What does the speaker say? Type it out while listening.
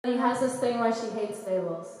Melody has this thing where she hates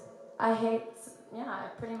labels. I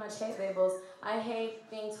pretty much hate labels. I hate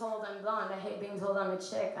being told I'm blonde. I hate being told I'm a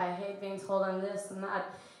chick. I hate being told I'm this and that.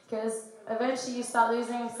 Because eventually you start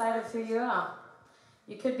losing sight of who you are.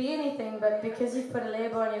 You could be anything, but because you've put a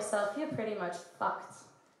label on yourself, you're pretty much fucked.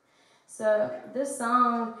 So this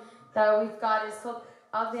song that we've got is called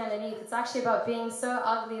Ugly Underneath. It's actually about being so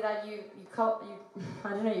ugly that you cut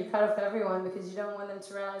off everyone because you don't want them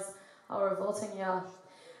to realize how revolting you are.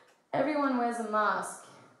 Everyone wears a mask,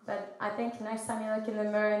 but I think next time you look in the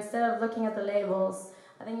mirror, instead of looking at the labels,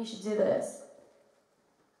 I think you should do this.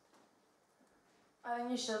 I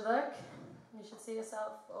think you should look, you should see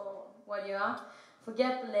yourself for what you are.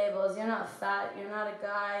 Forget the labels. You're not fat, you're not a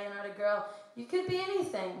guy, you're not a girl. You could be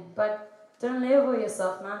anything, but don't label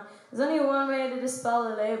yourself, man. There's only one way to dispel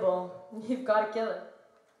the label. You've got to kill it.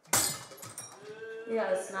 You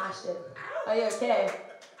gotta smash it. Are you okay?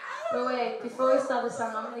 But wait, before we start the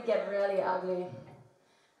song, I'm gonna get really ugly.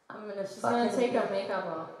 She's gonna take her makeup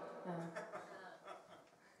off. Yeah.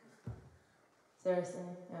 Seriously,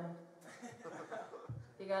 yeah.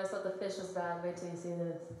 You guys thought the fish was bad, wait till you see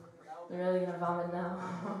this. You're really gonna vomit now.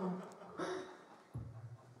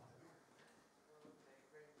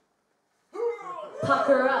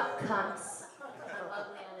 Pucker up, cunts. I'm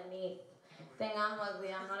ugly underneath. Think I'm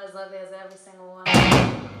ugly, I'm not as ugly as every single one.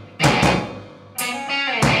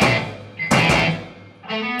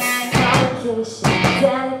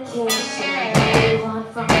 Dedication, what you want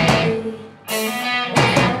from me? It's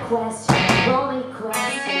not a question, only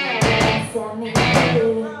question. Set me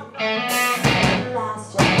free. Last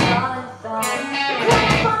year, all in fact,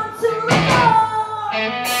 come on to the ball.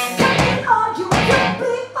 Don't argue with your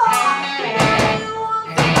people. Now you want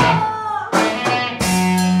the ball.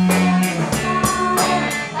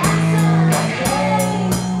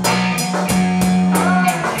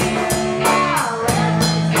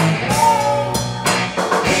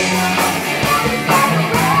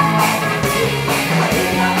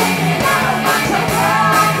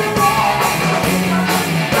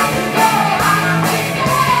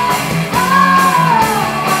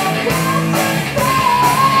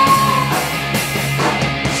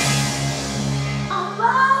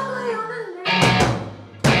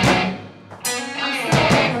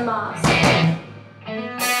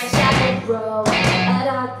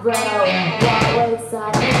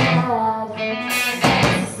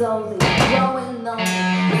 Slowly going on. I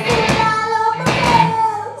love my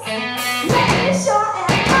hands. Making sure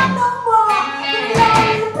and I'm no more. The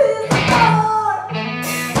lonely piece of heart.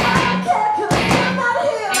 I don't care 'cause I'm not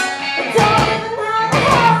here. I don't even have a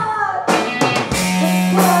heart. The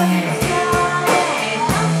world is shining.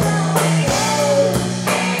 I'm so afraid.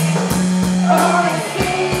 Oh, I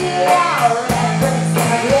see our reference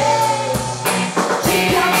and rage. Keep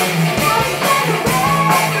going, now you better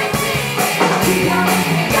wait. Keep going.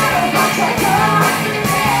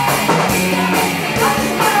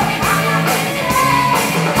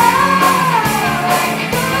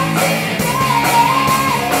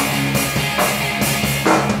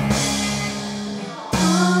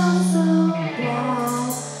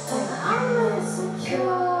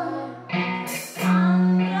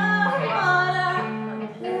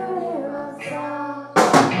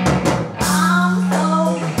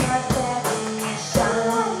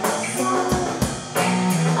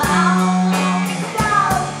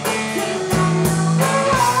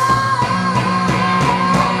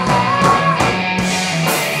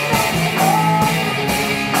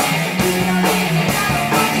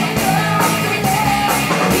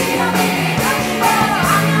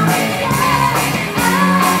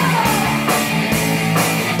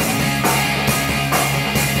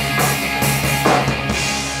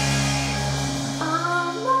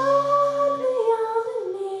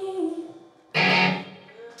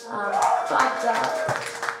 Fucked up.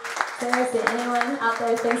 Seriously, anyone out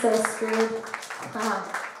there thinks they're screwed?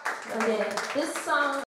 Okay, this song